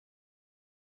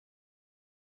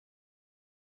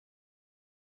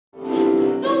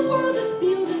world is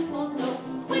beautiful, so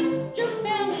quit your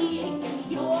belly aching.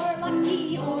 You're lucky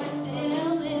you're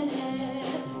still in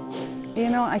it. You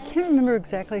know, I can't remember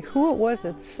exactly who it was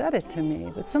that said it to me,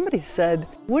 but somebody said,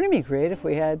 wouldn't it be great if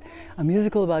we had a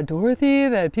musical about Dorothy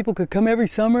that people could come every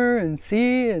summer and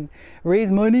see and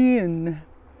raise money? And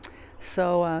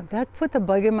so that put the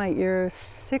bug in my ear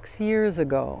 6 years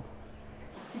ago.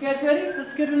 You guys ready?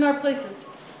 Let's get in our places.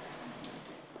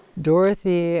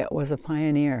 Dorothy was a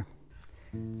pioneer.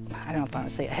 I don't know if I want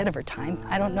to say ahead of her time.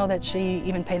 I don't know that she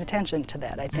even paid attention to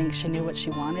that. I think she knew what she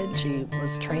wanted. She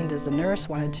was trained as a nurse,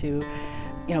 wanted to,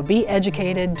 be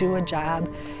educated, do a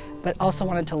job, but also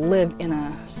wanted to live in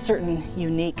a certain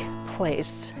unique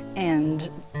place and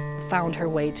found her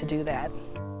way to do that.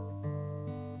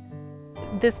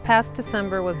 This past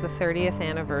December was the 30th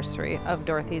anniversary of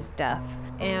Dorothy's death,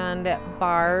 and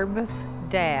Barb's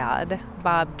dad,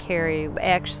 Barb Cary,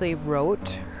 actually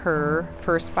wrote her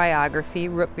first biography,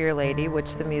 Rootbeer Lady,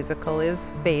 which the musical is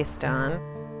based on.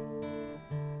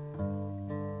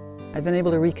 I've been able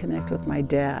to reconnect with my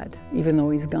dad, even though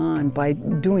he's gone, by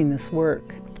doing this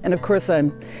work. And of course,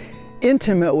 I'm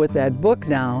intimate with that book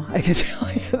now, I can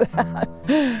tell you that.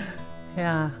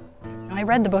 Yeah. I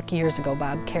read the book years ago,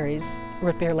 Barb Cary's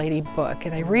Rootbeer Lady book,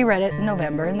 and I reread it in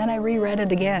November, and then I reread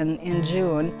it again in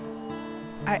June.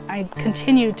 I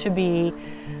continue to be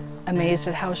amazed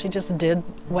at how she just did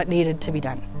what needed to be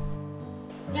done.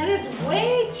 And it's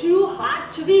way too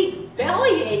hot to be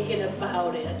belly aching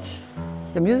about it.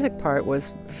 The music part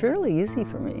was fairly easy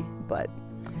for me, but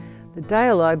the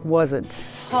dialogue wasn't.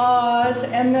 Pause,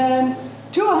 and then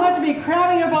too hot to be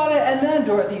crabbing about it, and then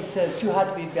Dorothy says too hot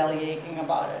to be belly aching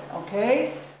about it,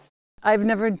 okay? I've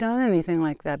never done anything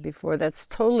like that before. That's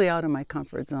totally out of my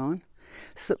comfort zone.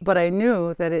 So, but I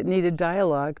knew that it needed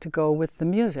dialogue to go with the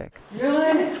music.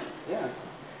 Really? Yeah.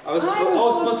 I was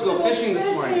supposed to go fishing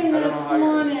this morning. I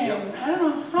don't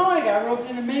know how I got roped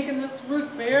into making this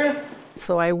root beer.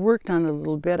 So I worked on it a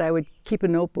little bit. I would keep a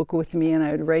notebook with me and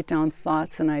I would write down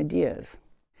thoughts and ideas.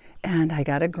 And I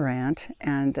got a grant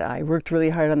and I worked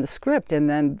really hard on the script, and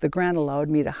then the grant allowed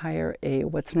me to hire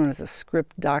what's known as a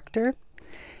script doctor.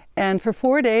 And for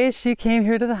 4 days she came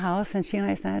here to the house and she and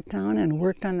I sat down and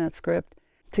worked on that script.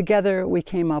 Together we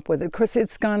came up with it. Of course,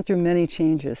 it's gone through many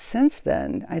changes since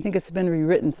then. I think it's been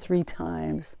rewritten 3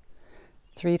 times,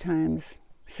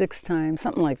 6 times,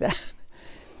 something like that.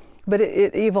 But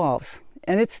it evolves,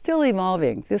 and it's still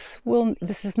evolving. This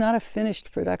is not a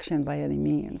finished production by any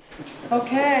means.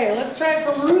 Okay, let's try it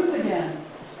for Ruth again.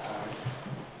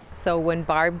 So when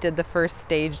Barb did the first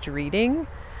staged reading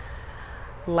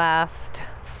last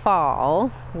fall,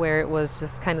 where it was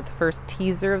just kind of the first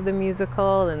teaser of the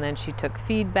musical, and then she took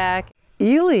feedback.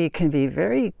 Ely can be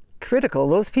very critical.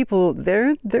 Those people,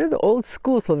 they're the old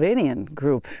school Slovenian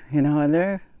group, and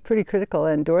they're pretty critical,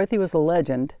 and Dorothy was a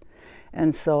legend.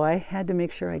 And so I had to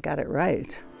make sure I got it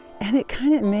right. And it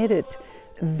kind of made it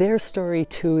their story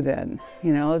too then.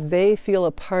 They feel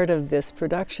a part of this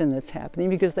production that's happening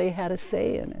because they had a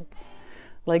say in it.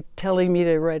 Like telling me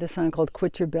to write a song called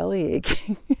Quit Your Belly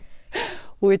Aching,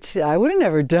 which I would have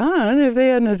never done if they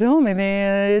hadn't told me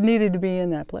it needed to be in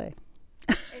that play.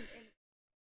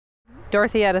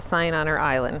 Dorothy had a sign on her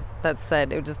island that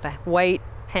said, it was just a white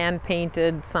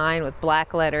hand-painted sign with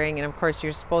black lettering, and of course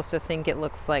you're supposed to think it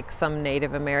looks like some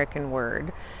Native American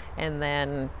word, and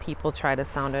then people try to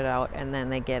sound it out and then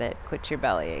they get it, quit your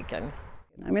belly aching.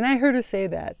 I mean, I heard her say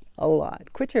that a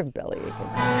lot, quit your belly aching.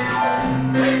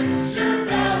 Quit your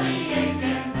belly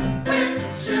aching, quit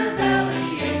your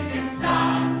belly aching,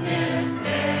 stop this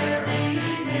very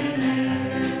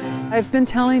minute. I've been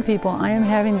telling people I am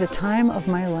having the time of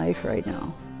my life right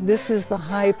now. This is the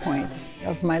high point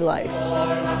of my life.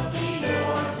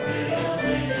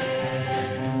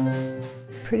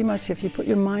 Pretty much if you put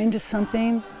your mind to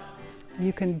something,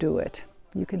 you can do it.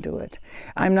 You can do it.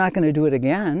 I'm not going to do it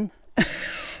again.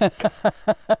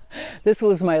 This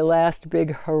was my last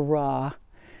big hurrah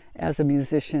as a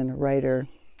musician, writer.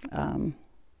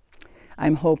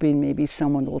 I'm hoping maybe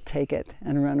someone will take it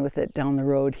and run with it down the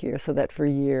road here so that for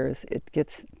years it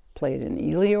gets played in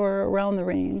Ely or around the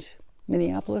range.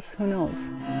 Minneapolis, who knows?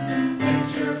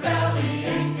 Quit your belly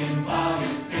aching while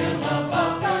you're still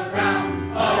above the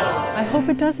ground. Oh. I hope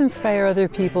it does inspire other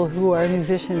people who are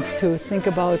musicians to think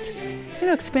about,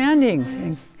 expanding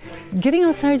and getting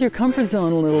outside your comfort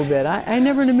zone a little bit. I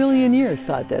never in a million years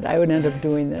thought that I would end up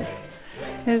doing this.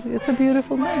 It's a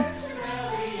beautiful thing.